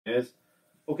is,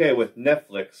 okay, with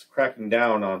Netflix cracking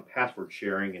down on password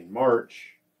sharing in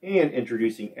March and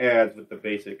introducing ads with the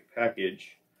basic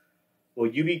package, will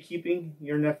you be keeping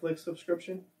your Netflix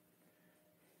subscription?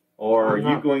 Or are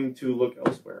you going to look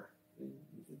elsewhere?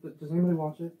 Does anybody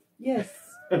watch it? Yes.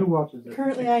 Who watches it?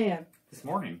 Currently I am. This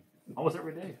morning. Almost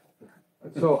every day.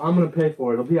 So I'm going to pay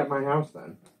for it. It'll be at my house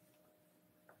then.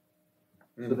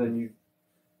 So then you...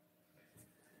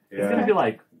 It's going to be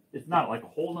like, it's not like a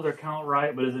whole other account,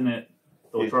 right? But isn't it,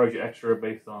 they'll charge you extra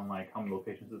based on like how many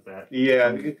locations it's at?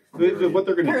 Yeah. What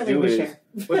they're going to do is,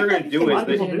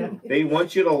 they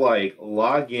want you to like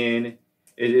log in.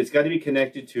 It's got to be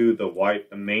connected to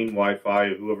the main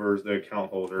Wi-Fi, whoever's the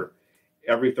account holder.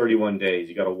 Every 31 days,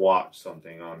 you got to watch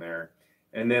something on there.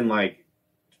 And then like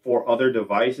for other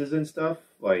devices and stuff,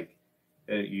 like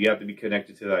you have to be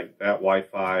connected to like that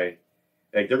Wi-Fi.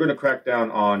 Like they're going to crack down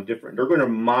on different. They're going to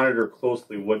monitor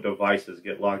closely what devices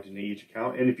get logged into each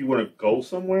account. And if you want to go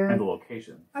somewhere, and the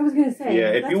location. I was going to say. Yeah,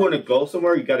 if you want to go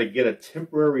somewhere, you got to get a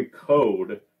temporary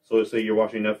code. So say you're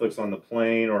watching Netflix on the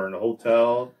plane or in a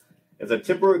hotel. It's a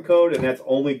temporary code, and that's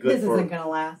only good this isn't going to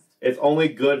last. It's only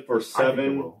good for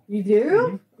 7. You do?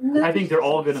 Mm-hmm. No. I think they're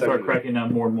all going to start cracking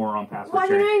down more and more on password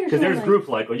sharing. Because there's groups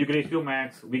like, oh, you get HBO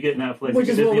Max, we get Netflix, which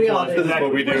is what we all do. This is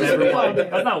what we do.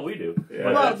 That's not what we do.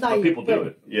 Yeah. Well, but people do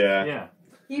it. Yeah. Yeah.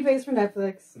 He pays for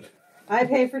Netflix. I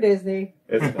pay for Disney.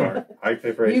 It's smart. I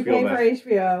pay for HBO. You pay for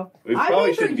HBO. I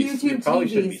pay for YouTube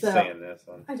TV. So saying this.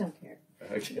 I don't care.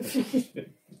 What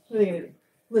are you gonna do?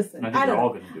 Listen, I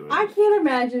don't. I can't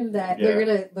imagine that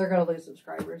they're gonna lose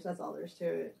subscribers. That's all there's to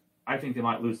it. I think they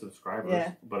might lose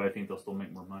subscribers, but I think they'll still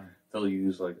make more money. They'll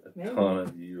use like a ton of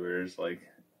viewers, like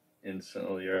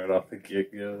instantly right off the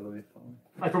get-go.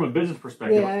 Like from a business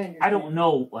perspective, I don't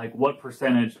know like what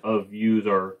percentage of views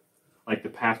are like the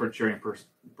password sharing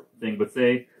thing, but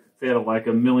say out of like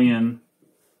 1 million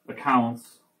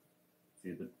accounts,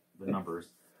 see the numbers,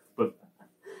 but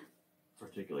let's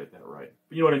articulate that right.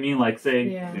 But you know what I mean? Like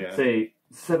say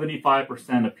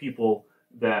 75% of people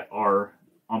that are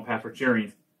on password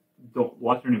sharing don't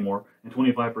watch it anymore, and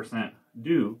 25%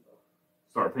 do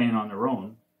start paying on their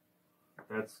own.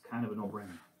 That's kind of a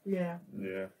no-brainer. Yeah.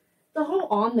 Yeah. The whole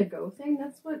on-the-go thing,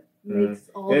 that's what makes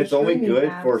all and the it's only good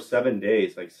apps. for 7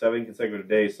 days, like 7 consecutive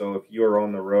days. So if you're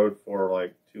on the road for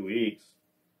like 2 weeks,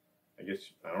 I guess,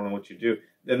 I don't know what you do.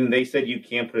 Then they said you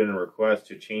can put in a request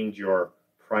to change your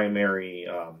primary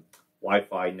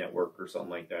Wi-Fi network or something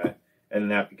like that,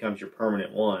 and that becomes your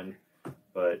permanent one.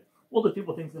 But well, do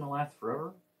people think it's going to last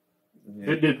forever?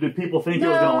 Yeah. Did people think it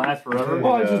was going to last forever?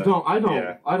 Well, I just don't. I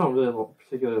don't really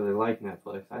particularly like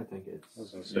Netflix. I think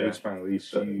it's my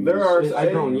least used. I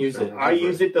don't use it. I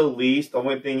use it the least.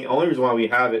 Only reason why we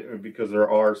have it is because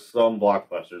there are some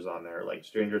blockbusters on there, like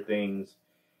Stranger Things,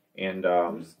 and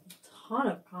there's a ton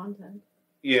of content.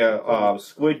 Yeah,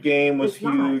 Squid Game was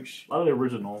huge. A lot of the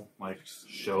original like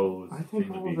shows. I think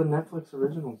all of the Netflix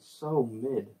originals so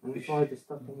mid, and that's why the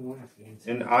stuff doesn't last.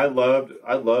 And I loved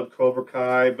Cobra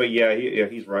Kai, but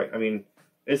he's right. I mean,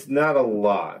 it's not a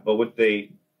lot, but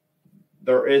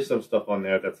there is some stuff on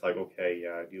there that's like, okay,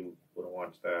 yeah, I do want to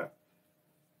watch that.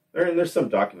 There's some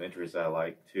documentaries that I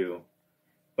like too,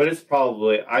 but it's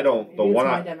probably my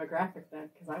demographic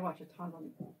then, because I watch a ton on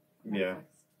Netflix. Yeah.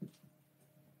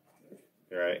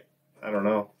 Right. I don't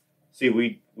know. See,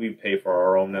 we pay for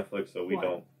our own Netflix, so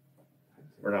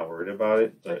we're not worried about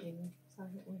it. But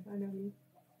I know you.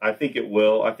 I think it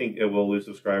will. I think it will lose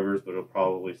subscribers, but it'll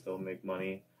probably still make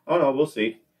money. Oh no, we'll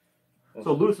see.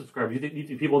 Lose subscribers. You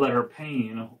think people that are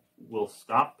paying will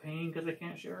stop paying because they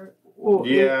can't share it? Well,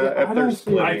 yeah, if they're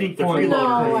splitting. I think the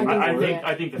freeloaders.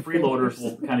 I think the freeloaders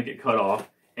will kind of get cut off,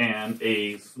 and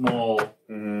a small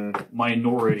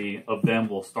minority of them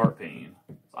will start paying.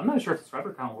 I'm not sure if the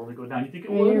subscriber count will really go down. You think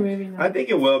it will? Maybe not. I think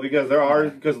it will because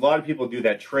a lot of people do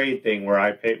that trade thing where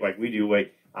I pay like we do.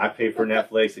 Like I pay for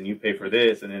Netflix and you pay for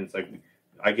this, and then it's like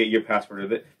I get your password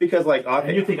of it because like.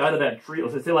 And you think out of that tree,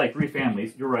 let's say like 3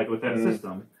 families. You're right with that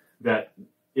system. That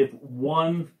if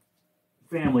one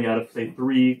family out of say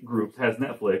 3 groups has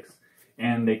Netflix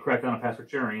and they crack down on password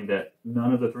sharing, that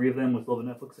none of the 3 of them will still have a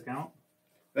Netflix account.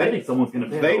 I think someone's going to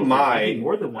pay. They might.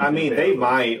 More than one. They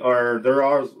might, or there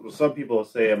are some people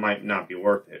say it might not be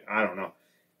worth it. I don't know.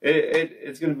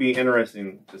 It's going to be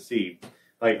interesting to see.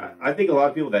 Like I think a lot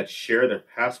of people that share their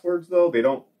passwords though, they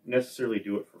don't necessarily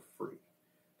do it for free.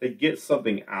 They get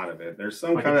something out of it. There's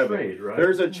some like kind of trade, right?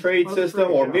 There's a trade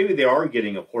system, or maybe they are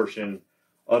getting a portion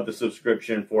of the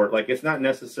subscription for it. Like it's not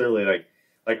necessarily like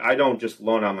I don't just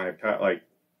loan out my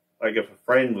Like if a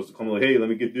friend was to come like, hey, let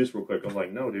me get this real quick. I'm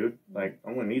like, no, dude. Like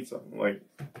I'm gonna need something. Like,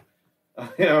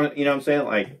 you know what I'm saying?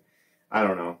 Like, I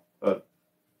don't know, but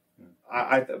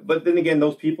But then again,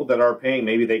 those people that are paying,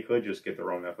 maybe they could just get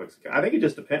their own Netflix account. I think it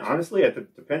just depends. Honestly,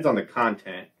 it depends on the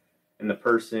content and the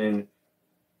person,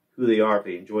 who they are. If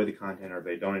they enjoy the content or if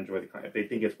they don't enjoy the content. If they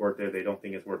think it's worth it, they don't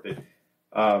think it's worth it.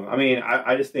 I mean,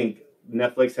 I just think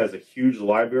Netflix has a huge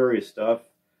library of stuff.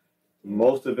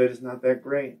 Most of it is not that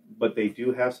great, but they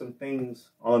do have some things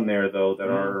on there though that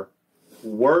are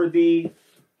worthy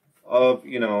of,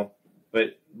 you know.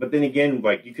 But then again,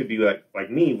 like you could be like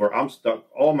me, where I'm stuck.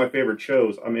 All my favorite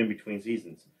shows, I'm in between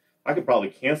seasons. I could probably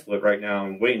cancel it right now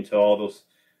and wait until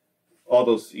all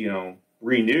those you know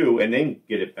renew and then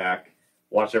get it back,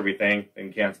 watch everything,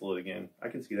 and cancel it again. I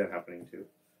can see that happening too.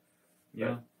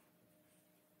 Yeah,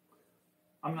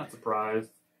 but I'm not surprised,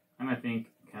 and I think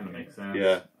it kind of makes sense.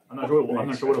 Yeah, I'm not sure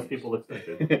what else people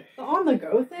expected. The on the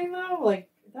go thing though, like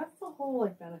that's the whole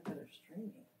like benefit of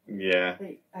streaming. Yeah.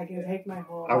 I can take my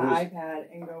whole iPad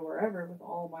and go wherever with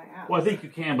all my apps. Well, I think you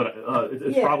can, but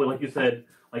it's probably, like you said,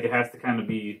 like it has to kind of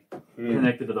be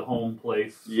connected to the home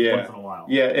place once in a while.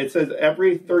 Yeah, it says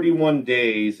every 31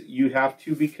 days you have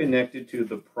to be connected to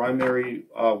the primary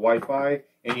Wi-Fi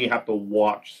and you have to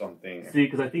watch something. See,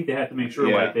 because I think they have to make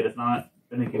sure like that it's not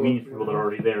an inconvenience for people that are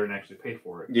already there and actually pay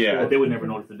for it. Yeah. But they would never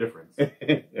notice the difference.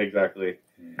 Exactly.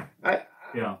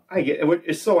 Yeah, I get it.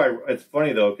 It's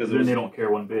funny though because then they don't care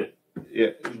one bit. Yeah,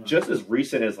 just as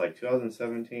recent as like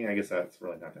 2017. I guess that's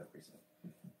really not that recent,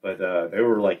 but they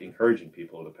were like encouraging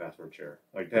people to password share.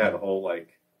 Like they had a whole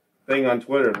like thing on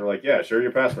Twitter. They're like, "Yeah, share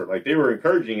your password." Like they were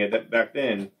encouraging it back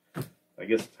then. I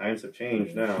guess times have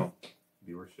changed now.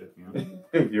 Viewership, yeah.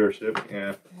 Viewership,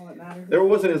 yeah. All that matters. There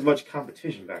wasn't as much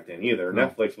competition back then either. No.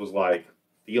 Netflix was like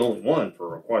the only one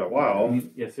for quite a while.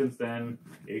 Yeah, since then,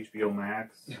 HBO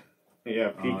Max. Yeah,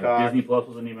 Peacock. Disney Plus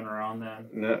wasn't even around then.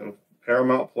 No,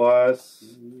 Paramount Plus,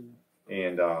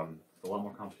 and a lot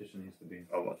more competition used to be.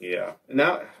 Oh yeah.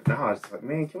 Now it's like,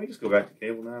 man, can we just go back to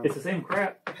cable now? It's the same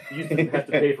crap. You used to have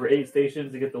to pay for 8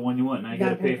 stations to get the one you want. Now you got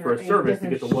to pay for a service to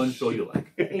get the one show you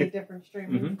like. 8 different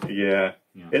streaming. Mm-hmm. Yeah,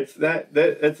 it's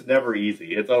it's never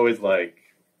easy. It's always like,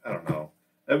 I don't know.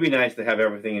 That'd be nice to have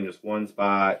everything in just one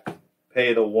spot,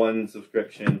 pay the one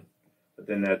subscription. But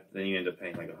then you end up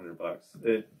paying like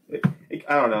 $100.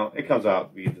 I don't know. It comes out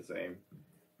to be the same.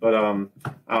 But I don't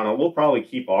know. We'll probably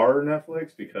keep our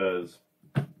Netflix because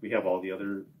we have all the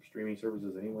other streaming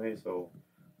services anyway. So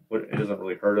it doesn't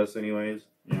really hurt us anyways.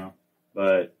 Yeah.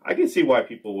 But I can see why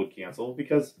people would cancel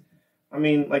because, I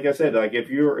mean, like I said, like if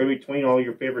you're in between all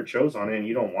your favorite shows on it and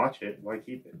you don't watch it, why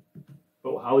keep it?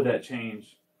 But how would that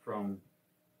change from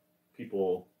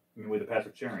people? I mean, with the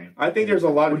password sharing, I think there's a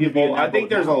lot of people. I think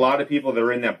there's a lot of people that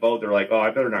are in that boat. They're like, "Oh, I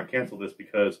better not cancel this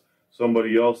because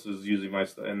somebody else is using my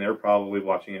stuff, and they're probably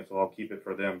watching it, so I'll keep it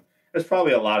for them." There's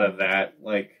probably a lot of that,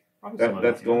 like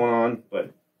that's going on.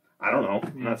 But I don't know.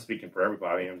 I'm not speaking for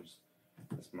everybody.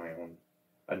 That's my own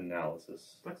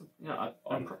analysis.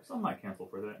 Some might cancel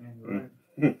for that. Yeah,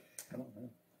 right. I don't know.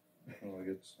 I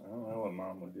don't know what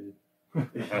Mom would do.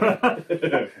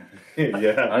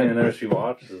 Yeah, I didn't know she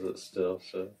watches it still.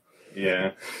 So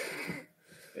yeah,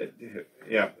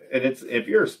 yeah, and if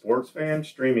you're a sports fan,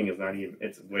 streaming is not even.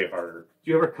 It's way harder.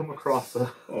 Do you ever come across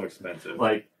expensive?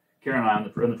 Like Karen and I on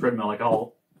the treadmill, like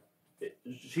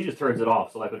she just turns it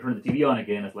off. So like I turn the TV on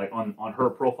again, it's like on her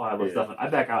profile and stuff, and I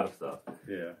back out of stuff.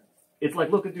 Yeah. It's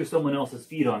like looking through someone else's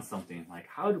feed on something. Like,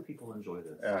 how do people enjoy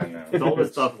this? Yeah, I know. It's all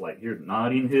this stuff like you're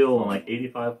Notting Hill and like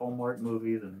 85 Hallmark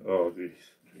movies and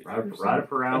right up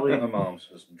her alley. My mom's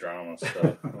just drama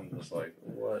stuff. I'm just like,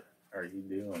 what are you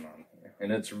doing on here?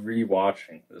 And it's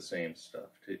rewatching the same stuff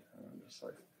too. I'm just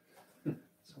like,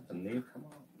 something new, come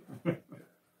on.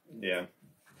 Yeah.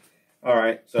 All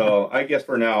right. So I guess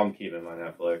for now I'm keeping my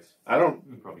Netflix. You'll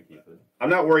probably keep it.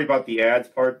 I'm not worried about the ads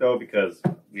part though because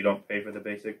we don't pay for the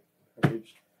basic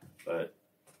package. But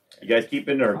you guys keep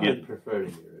it or I prefer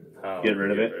to get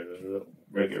rid of it.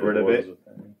 Get rid of it.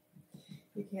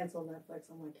 You cancel Netflix,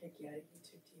 I'm gonna kick you out of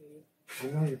YouTube TV. I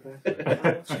know your password.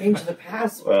 I'll change the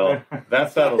password. Well,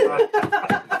 that settles it.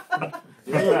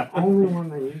 You're the only one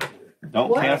that uses it.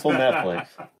 Don't cancel Netflix.